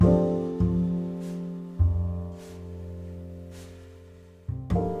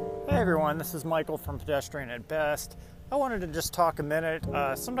everyone, this is Michael from Pedestrian at Best. I wanted to just talk a minute.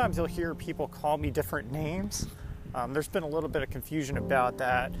 Sometimes you'll hear people call me different names. There's been a little bit of confusion about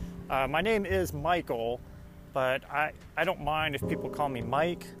that. My name is Michael, but I don't mind if people call me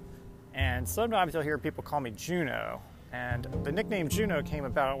Mike. And sometimes you'll hear people call me Juno. And the nickname Juno came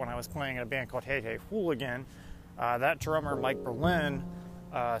about when I was playing in a band called Hey Hey Hooligan. That drummer, Mike Berlin,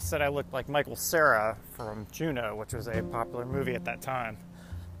 said I looked like Michael Cera from Juno, which was a popular movie at that time.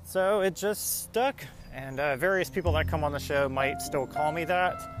 So it just stuck, and various people that come on the show might still call me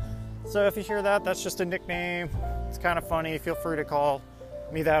that. So if you hear that, that's just a nickname. It's kind of funny. Feel free to call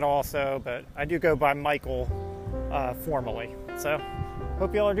me that also, but I do go by Michael formally. So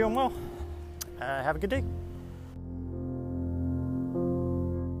hope you all are doing well. Have a good day.